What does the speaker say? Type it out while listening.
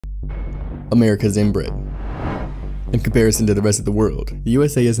America's inbred. In comparison to the rest of the world, the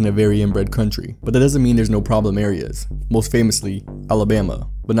USA isn't a very inbred country, but that doesn't mean there's no problem areas. Most famously, Alabama.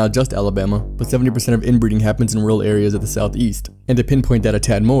 But not just Alabama, but 70% of inbreeding happens in rural areas of the southeast. And to pinpoint that a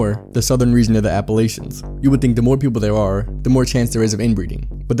tad more, the southern region of the Appalachians. You would think the more people there are, the more chance there is of inbreeding.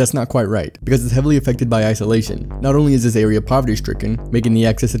 But that's not quite right, because it's heavily affected by isolation. Not only is this area poverty-stricken, making the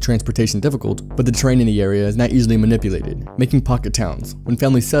access to transportation difficult, but the terrain in the area is not easily manipulated, making pocket towns. When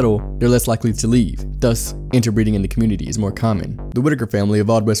families settle, they're less likely to leave. Thus, interbreeding in the community is more common. The Whitaker family of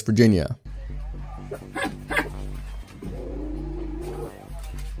Odd, West Virginia.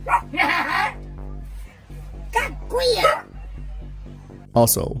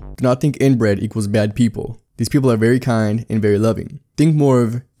 Also, do not think inbred equals bad people. These people are very kind and very loving. Think more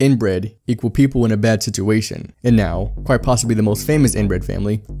of inbred equal people in a bad situation. And now, quite possibly the most famous inbred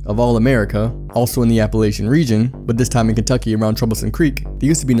family of all America, also in the Appalachian region, but this time in Kentucky around Troublesome Creek, they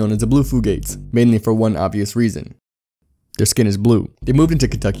used to be known as the Blue Fugates, mainly for one obvious reason. Their skin is blue. They moved into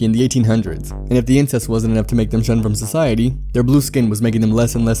Kentucky in the 1800s, and if the incest wasn't enough to make them shunned from society, their blue skin was making them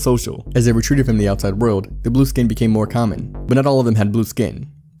less and less social. As they retreated from the outside world, the blue skin became more common, but not all of them had blue skin,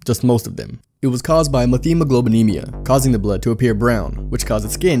 just most of them. It was caused by methemoglobinemia, causing the blood to appear brown, which caused the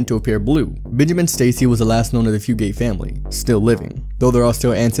skin to appear blue. Benjamin Stacy was the last known of the Fugate family, still living. Though there are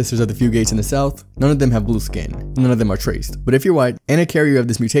still ancestors of the Fugates in the South, none of them have blue skin, none of them are traced. But if you're white and a carrier of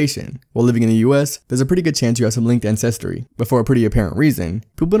this mutation, while living in the US, there's a pretty good chance you have some linked ancestry. But for a pretty apparent reason,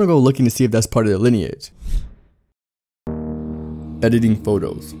 people don't go looking to see if that's part of their lineage. Editing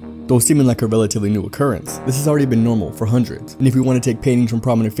photos. Though seeming like a relatively new occurrence, this has already been normal for hundreds, and if we want to take paintings from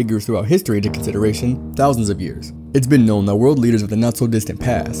prominent figures throughout history into consideration, thousands of years. It's been known that world leaders of the not so distant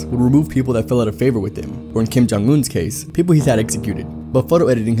past would remove people that fell out of favor with them, or in Kim Jong-un's case, people he's had executed. But photo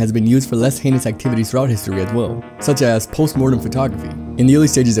editing has been used for less heinous activities throughout history as well, such as post-mortem photography. In the early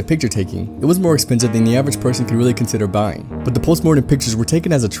stages of picture taking, it was more expensive than the average person could really consider buying, but the post-mortem pictures were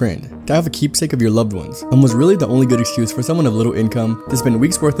taken as a trend, to have a keepsake of your loved ones, and was really the only good excuse for someone of little income to spend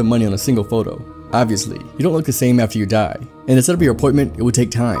weeks worth of money on a single photo. Obviously, you don't look the same after you die, and to set up your appointment, it would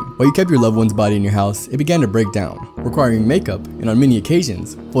take time. While you kept your loved one's body in your house, it began to break down, requiring makeup, and on many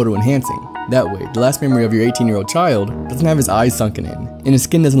occasions, photo enhancing. That way, the last memory of your 18-year-old child doesn't have his eyes sunken in, and his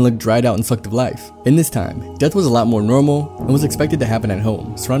skin doesn't look dried out and sucked of life. In this time, death was a lot more normal and was expected to happen at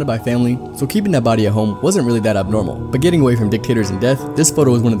home, surrounded by family, so keeping that body at home wasn't really that abnormal. But getting away from dictators and death, this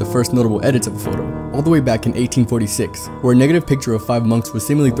photo is one of the first notable edits of a photo, all the way back in 1846, where a negative picture of 5 monks was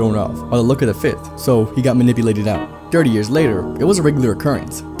seemingly thrown off, while the look of the 5th, so he got manipulated out. 30 years later, it was a regular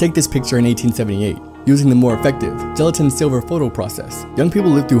occurrence. Take this picture in 1878. Using the more effective gelatin silver photo process, young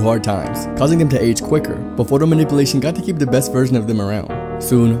people lived through hard times, causing them to age quicker, but photo manipulation got to keep the best version of them around.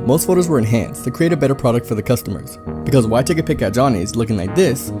 Soon, most photos were enhanced to create a better product for the customers. Because why take a pic at Johnny's looking like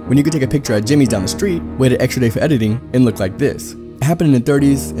this, when you could take a picture at Jimmy's down the street, wait an extra day for editing, and look like this? It happened in the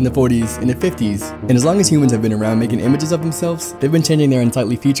 30s, in the 40s, in the 50s, and as long as humans have been around making images of themselves, they've been changing their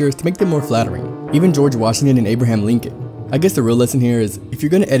unsightly features to make them more flattering. Even George Washington and Abraham Lincoln. I guess the real lesson here is, if you're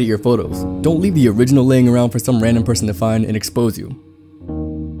gonna edit your photos, don't leave the original laying around for some random person to find and expose you.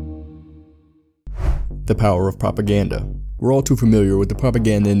 The power of propaganda. We're all too familiar with the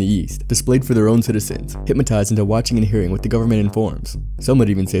propaganda in the East, displayed for their own citizens, hypnotized into watching and hearing what the government informs. Some would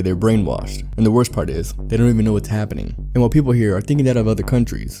even say they're brainwashed, and the worst part is, they don't even know what's happening. And while people here are thinking that of other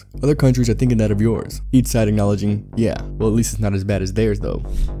countries are thinking that of yours, each side acknowledging, yeah, well at least it's not as bad as theirs though.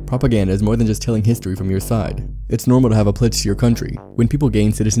 Propaganda is more than just telling history from your side. It's normal to have a pledge to your country. When people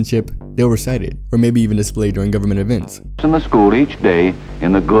gain citizenship, they'll recite it, or maybe even display it during government events. In the school each day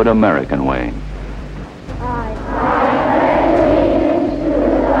in the good American way.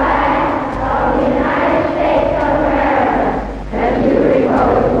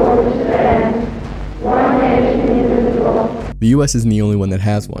 The US isn't the only one that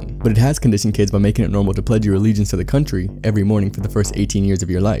has one, but it has conditioned kids by making it normal to pledge your allegiance to the country every morning for the first 18 years of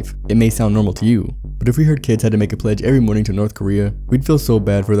your life. It may sound normal to you, but if we heard kids had to make a pledge every morning to North Korea, we'd feel so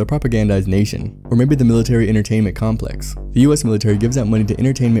bad for the propagandized nation. Or maybe the military entertainment complex. The US military gives out money to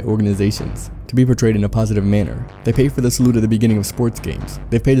entertainment organizations to be portrayed in a positive manner. They pay for the salute at the beginning of sports games.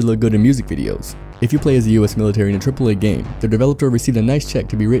 They've paid to look good in music videos. If you play as the US military in a AAA game, the developer received a nice check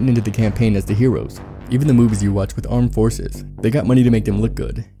to be written into the campaign as the heroes. Even the movies you watch with armed forces, they got money to make them look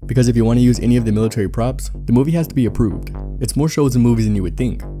good. Because if you want to use any of the military props, the movie has to be approved. It's more shows and movies than you would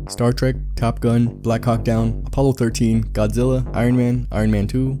think. Star Trek, Top Gun, Black Hawk Down, Apollo 13, Godzilla, Iron Man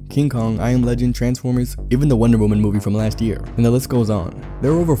 2, King Kong, I Am Legend, Transformers, even the Wonder Woman movie from last year, and the list goes on.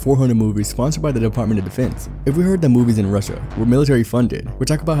 There are over 400 movies sponsored by the Department of Defense. If we heard that movies in Russia were military funded, we're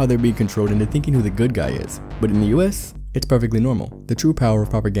talking about how they're being controlled into thinking who the good guy is. But in the US, It's perfectly normal. The true power of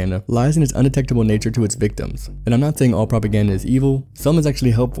propaganda lies in its undetectable nature to its victims. And I'm not saying all propaganda is evil, some is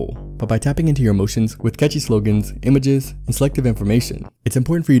actually helpful, but by tapping into your emotions with catchy slogans, images, and selective information, it's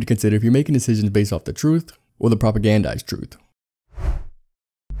important for you to consider if you're making decisions based off the truth or the propagandized truth.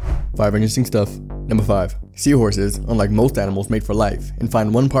 5 interesting stuff. Number 5. Seahorses, unlike most animals, mate for life and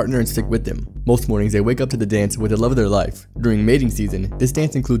find one partner and stick with them. Most mornings they wake up to the dance with the love of their life. During mating season, this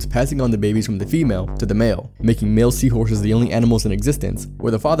dance includes passing on the babies from the female to the male, making male seahorses the only animals in existence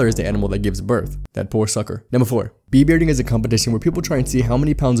where the father is the animal that gives birth. That poor sucker. Number 4. Bee bearding is a competition where people try and see how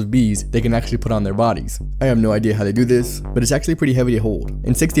many pounds of bees they can actually put on their bodies. I have no idea how they do this, but it's actually pretty heavy to hold.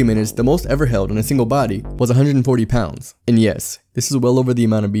 In 60 minutes, the most ever held in a single body was 140 pounds. And yes, this is well over the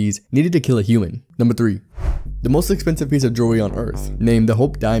amount of bees needed to kill a human. Number 3. The most expensive piece of jewelry on earth, named the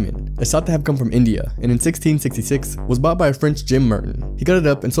Hope Diamond, is thought to have come from India, and in 1666 was bought by a French Jim Merton. He cut it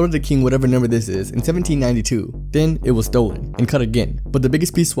up and sold it to king whatever number this is in 1792. Then it was stolen and cut again, but the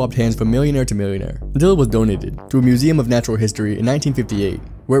biggest piece swapped hands from millionaire to millionaire until it was donated to a museum of natural history in 1958,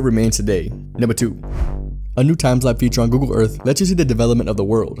 where it remains today. Number 2. A new time-lapse feature on Google Earth lets you see the development of the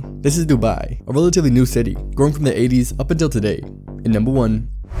world. This is Dubai, a relatively new city, growing from the 80s up until today. And number 1.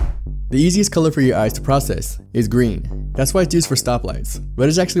 The easiest color for your eyes to process is green. That's why it's used for stoplights. Red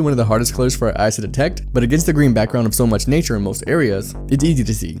is actually one of the hardest colors for our eyes to detect, but against the green background of so much nature in most areas, it's easy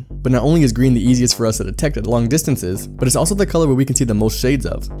to see. But not only is green the easiest for us to detect at long distances, but it's also the color where we can see the most shades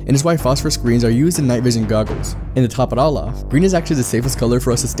of, and it's why phosphorus screens are used in night vision goggles. And to top it all off, green is actually the safest color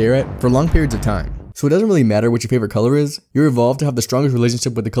for us to stare at for long periods of time. So it doesn't really matter what your favorite color is, you're evolved to have the strongest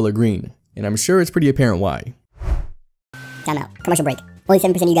relationship with the color green, and I'm sure it's pretty apparent why. Time out. Commercial break. Only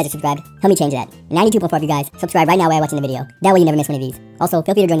 7% of you guys are subscribed. Help me change that. 92.4 of you guys, subscribe right now while watching the video. That way you never miss one of these. Also,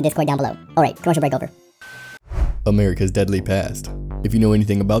 feel free to join the Discord down below. Alright, commercial break over. America's deadly past. If you know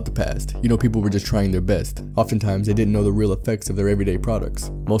anything about the past, you know people were just trying their best. Oftentimes, they didn't know the real effects of their everyday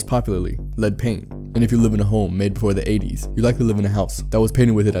products. Most popularly, lead paint. And if you live in a home made before the 80s, you likely live in a house that was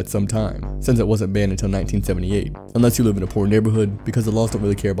painted with it at some time, since it wasn't banned until 1978. Unless you live in a poor neighborhood, because the laws don't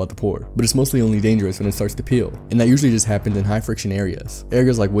really care about the poor. But it's mostly only dangerous when it starts to peel, and that usually just happens in high friction areas.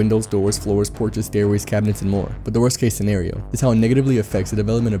 Areas like windows, doors, floors, porches, stairways, cabinets, and more. But the worst case scenario is how it negatively affects the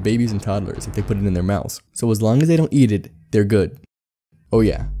development of babies and toddlers if they put it in their mouths. So as long as they don't eat it, they're good. Oh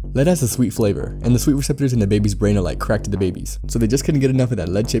yeah, lead has a sweet flavor, and the sweet receptors in the baby's brain are like crack to the babies, so they just couldn't get enough of that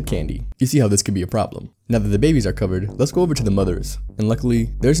lead chip candy. You see how this could be a problem. Now that the babies are covered, let's go over to the mothers, and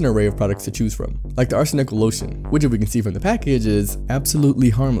luckily, there's an array of products to choose from, like the arsenic lotion, which if we can see from the package is absolutely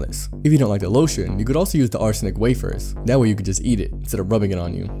harmless. If you don't like the lotion, you could also use the arsenic wafers. That way you could just eat it, instead of rubbing it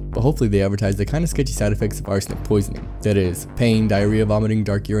on you. But hopefully they advertise the kind of sketchy side effects of arsenic poisoning. That is, pain, diarrhea, vomiting,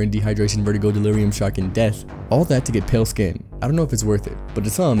 dark urine, dehydration, vertigo, delirium, shock, and death. All that to get pale skin. I don't know if it's worth it, but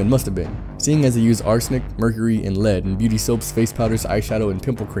to some it must have been, seeing as they use arsenic, mercury, and lead in beauty soaps, face powders, eyeshadow, and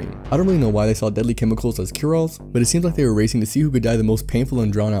pimple cream. I don't really know why they saw deadly chemicals as cure-alls, but it seems like they were racing to see who could die the most painful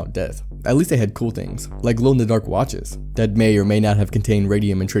and drawn-out death. At least they had cool things, like glow-in-the-dark watches, that may or may not have contained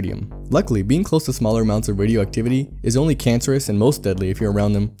radium and tritium. Luckily, being close to smaller amounts of radioactivity is only cancerous and most deadly if you're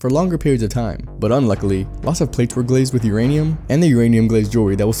around them for longer periods of time. But unluckily, lots of plates were glazed with uranium, and the uranium-glazed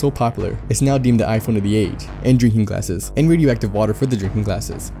jewelry that was so popular is now deemed the iPhone of the age, and drinking glasses, and radioactive water for the drinking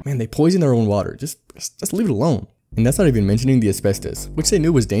glasses. Man, they poison their own water, just leave it alone. And that's not even mentioning the asbestos, which they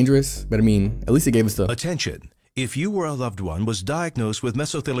knew was dangerous, but I mean, at least it gave us the— Attention! If you or a loved one was diagnosed with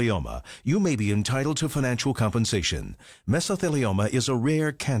mesothelioma, you may be entitled to financial compensation. Mesothelioma is a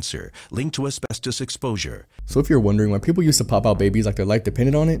rare cancer linked to asbestos exposure. So if you're wondering why people used to pop out babies like their life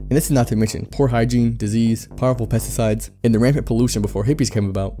depended on it, and this is not to mention poor hygiene, disease, powerful pesticides, and the rampant pollution before hippies came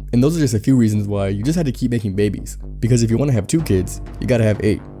about, and those are just a few reasons why you just had to keep making babies. Because if you want to have 2 kids, you gotta have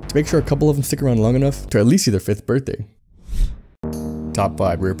 8, to make sure a couple of them stick around long enough to at least see their 5th birthday. Top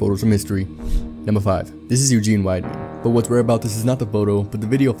 5 rare photos from history. Number 5. This is Eugene Weidman. But what's rare about this is not the photo, but the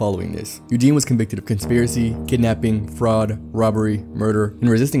video following this. Eugene was convicted of conspiracy, kidnapping, fraud, robbery, murder, and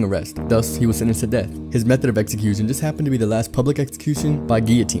resisting arrest. Thus, he was sentenced to death. His method of execution just happened to be the last public execution by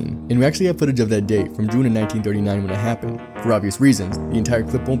guillotine. And we actually have footage of that date from June of 1939 when it happened. For obvious reasons, the entire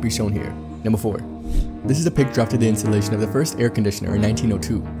clip won't be shown here. Number 4. This is a pic dropped to the installation of the first air conditioner in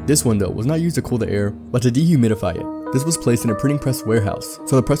 1902. This one though was not used to cool the air, but to dehumidify it. This was placed in a printing press warehouse,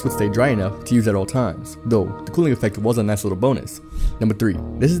 so the press would stay dry enough to use at all times, though the cooling effect was a nice little bonus. Number 3.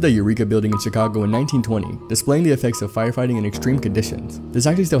 This is the Eureka building in Chicago in 1920, displaying the effects of firefighting in extreme conditions. This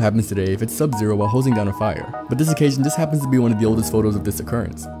actually still happens today if it's sub-zero while hosing down a fire, but this occasion just happens to be one of the oldest photos of this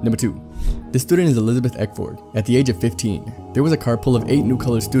occurrence. Number 2. This student is Elizabeth Eckford. At the age of 15, there was a car full of 8 new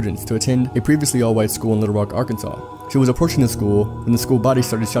colored students to attend a previously all-white school in Little Rock, Arkansas. She was approaching the school when the school body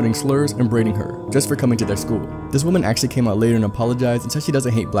started shouting slurs and berating her just for coming to their school. This woman actually came out later and apologized and said she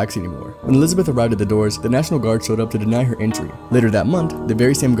doesn't hate blacks anymore. When Elizabeth arrived at the doors, the National Guard showed up to deny her entry. Later that month, the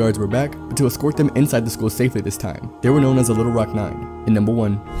very same guards were back, but to escort them inside the school safely this time. They were known as the Little Rock Nine. And number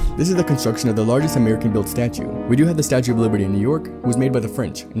 1, this is the construction of the largest American-built statue. We do have the Statue of Liberty in New York, it was made by the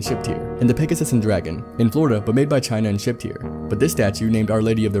French and shipped here, and the Pegasus and Dragon in Florida, but made by China and shipped here. But this statue, named Our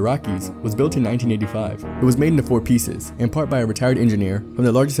Lady of the Rockies, was built in 1985. It was made into 4 pieces, in part by a retired engineer from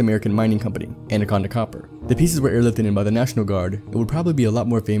the largest American mining company, Anaconda Copper. The pieces were airlifted in by the National Guard. It would probably be a lot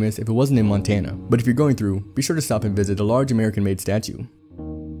more famous if it wasn't in Montana, but if you're going through, be sure to stop and visit the large American-made statue.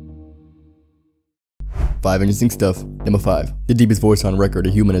 5 interesting stuff. Number 5. The deepest voice on record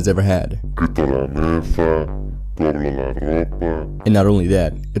a human has ever had. And not only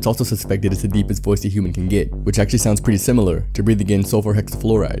that, it's also suspected it's the deepest voice a human can get, which actually sounds pretty similar to breathing in sulfur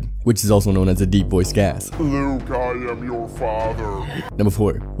hexafluoride, which is also known as a deep voice gas. Luke, I am your father. Number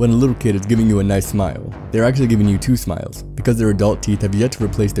 4. When a little kid is giving you a nice smile, they're actually giving you 2 smiles, because their adult teeth have yet to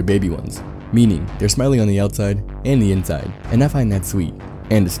replace their baby ones, meaning they're smiling on the outside and the inside, and I find that sweet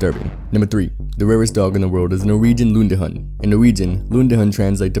and disturbing. Number 3. The rarest dog in the world is a Norwegian Lundehund. In Norwegian, Lundehund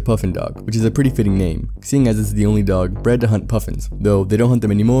translates to puffin dog, which is a pretty fitting name, seeing as it's the only dog bred to hunt puffins, though they don't hunt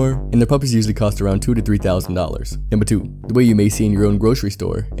them anymore, and their puppies usually cost around $2,000 to $3,000. Number 2. The way you may see in your own grocery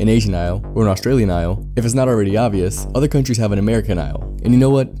store, an Asian aisle, or an Australian aisle. If it's not already obvious, other countries have an American aisle. And you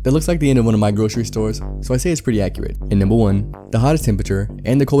know what? That looks like the end of one of my grocery stores, so I say it's pretty accurate. And number 1. The hottest temperature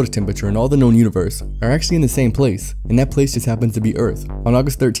and the coldest temperature in all the known universe are actually in the same place, and that place just happens to be Earth. On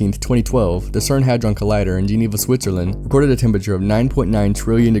August 13th, 2012, the CERN Hadron Collider in Geneva, Switzerland recorded a temperature of 9.9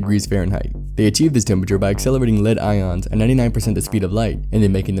 trillion degrees Fahrenheit. They achieved this temperature by accelerating lead ions at 99% the speed of light and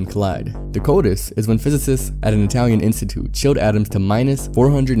then making them collide. The coldest is when physicists at an Italian institute chilled atoms to minus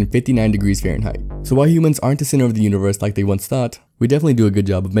 459 degrees Fahrenheit. So while humans aren't the center of the universe like they once thought, we definitely do a good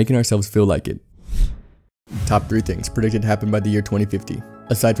job of making ourselves feel like it. Top 3 things predicted to happen by the year 2050.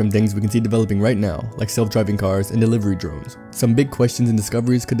 Aside from things we can see developing right now, like self-driving cars and delivery drones, some big questions and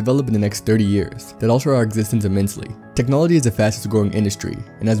discoveries could develop in the next 30 years that alter our existence immensely. Technology is the fastest growing industry,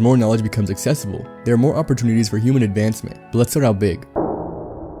 and as more knowledge becomes accessible, there are more opportunities for human advancement. But let's start out big.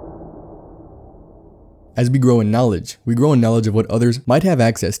 As we grow in knowledge, we grow in knowledge of what others might have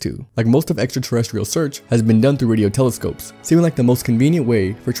access to. Like most of extraterrestrial search has been done through radio telescopes, seeming like the most convenient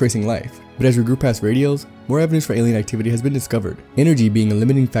way for tracing life. But as we grew past radios, more evidence for alien activity has been discovered. Energy being a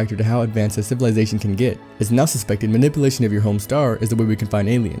limiting factor to how advanced a civilization can get. It's now suspected manipulation of your home star is the way we can find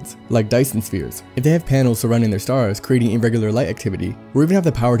aliens, like Dyson spheres. If they have panels surrounding their stars creating irregular light activity, or even have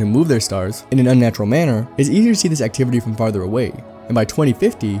the power to move their stars in an unnatural manner, it's easier to see this activity from farther away. And by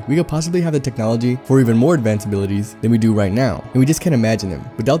 2050, we could possibly have the technology for even more advanced abilities than we do right now, and we just can't imagine them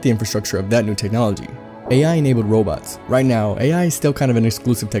without the infrastructure of that new technology. AI-enabled robots. Right now, AI is still kind of an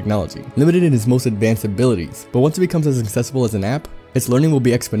exclusive technology, limited in its most advanced abilities, but once it becomes as accessible as an app, its learning will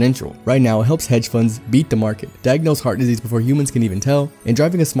be exponential. Right now, it helps hedge funds beat the market, diagnose heart disease before humans can even tell, and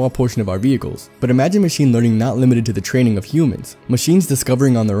driving a small portion of our vehicles. But imagine machine learning not limited to the training of humans, machines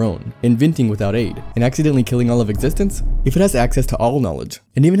discovering on their own, inventing without aid, and accidentally killing all of existence? If it has access to all knowledge,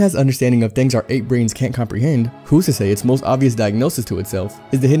 and even has understanding of things our 8 brains can't comprehend, who's to say its most obvious diagnosis to itself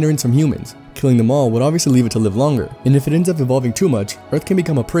is the hindrance from humans? Killing them all would obviously leave it to live longer, and if it ends up evolving too much, Earth can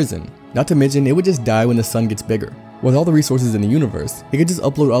become a prison. Not to mention, it would just die when the sun gets bigger. With all the resources in the universe, it could just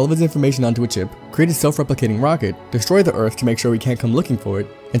upload all of its information onto a chip, create a self-replicating rocket, destroy the Earth to make sure we can't come looking for it,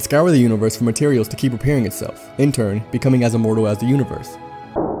 and scour the universe for materials to keep repairing itself, in turn, becoming as immortal as the universe.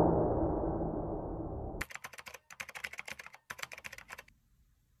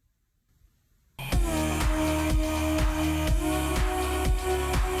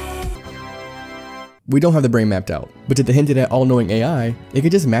 We don't have the brain mapped out, but to the hinted at all-knowing AI, it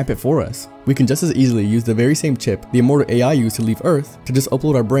could just map it for us. We can just as easily use the very same chip the immortal AI used to leave Earth to just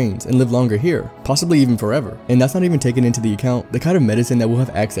upload our brains and live longer here, possibly even forever. And that's not even taking into the account the kind of medicine that we'll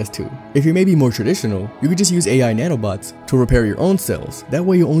have access to. If you're maybe more traditional, you could just use AI nanobots to repair your own cells. That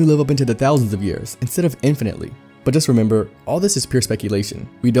way you only live up into the thousands of years instead of infinitely. But just remember, all this is pure speculation.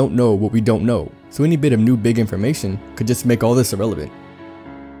 We don't know what we don't know, so any bit of new big information could just make all this irrelevant.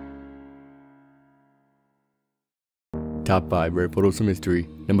 Top 5 rare photos from history.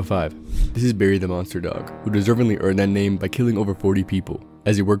 Number 5. This is Barry the Monster Dog, who deservingly earned that name by killing over 40 people,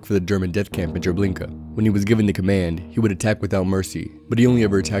 as he worked for the German death camp in Treblinka. When he was given the command, he would attack without mercy, but he only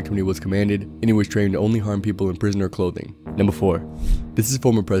ever attacked when he was commanded, and he was trained to only harm people in prisoner clothing. Number 4. This is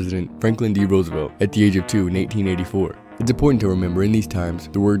former President Franklin D. Roosevelt at the age of 2 in 1884. It's important to remember in these times,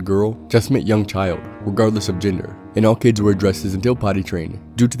 the word girl just meant young child. regardless of gender, and all kids wear dresses until potty trained,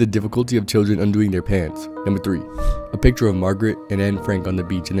 due to the difficulty of children undoing their pants. Number 3. A picture of Margaret and Anne Frank on the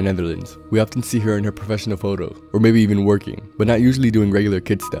beach in the Netherlands. We often see her in her professional photos, or maybe even working, but not usually doing regular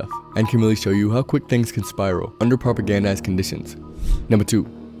kid stuff, and can really show you how quick things can spiral under propagandized conditions. Number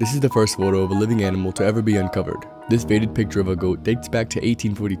 2. This is the first photo of a living animal to ever be uncovered. This faded picture of a goat dates back to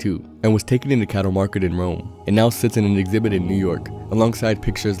 1842 and was taken in the cattle market in Rome, and now sits in an exhibit in New York, alongside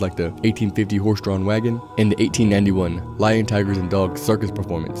pictures like the 1850 horse-drawn wagon and the 1891 lion, tigers, and dogs circus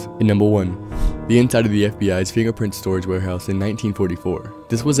performance. And number 1. The inside of the FBI's fingerprint storage warehouse in 1944.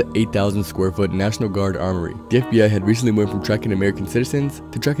 This was an 8,000 square foot National Guard armory. The FBI had recently went from tracking American citizens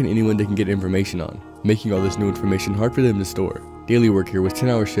to tracking anyone they can get information on, making all this new information hard for them to store. Daily work here was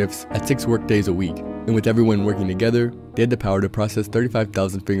 10-hour shifts at 6 work days a week, and with everyone working together, they had the power to process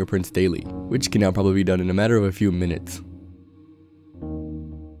 35,000 fingerprints daily, which can now probably be done in a matter of a few minutes.